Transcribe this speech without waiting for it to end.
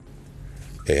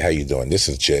Hey, how you doing? This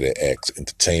is Jada X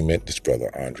Entertainment. This brother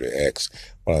Andre X.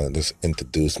 I want to just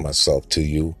introduce myself to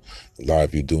you. A lot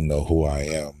of you do know who I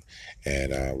am,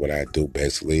 and what I do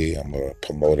basically. I'm a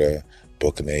promoter,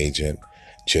 booking agent,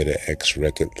 Jada X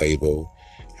record label.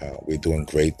 We're doing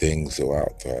great things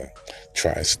throughout the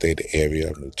tri-state area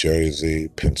of New Jersey,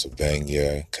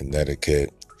 Pennsylvania,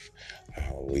 Connecticut.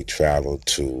 We travel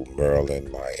to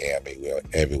Maryland, Miami. We're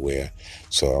everywhere.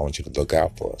 So I want you to look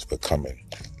out for us. We're coming.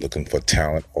 Looking for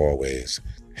talent always.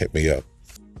 Hit me up.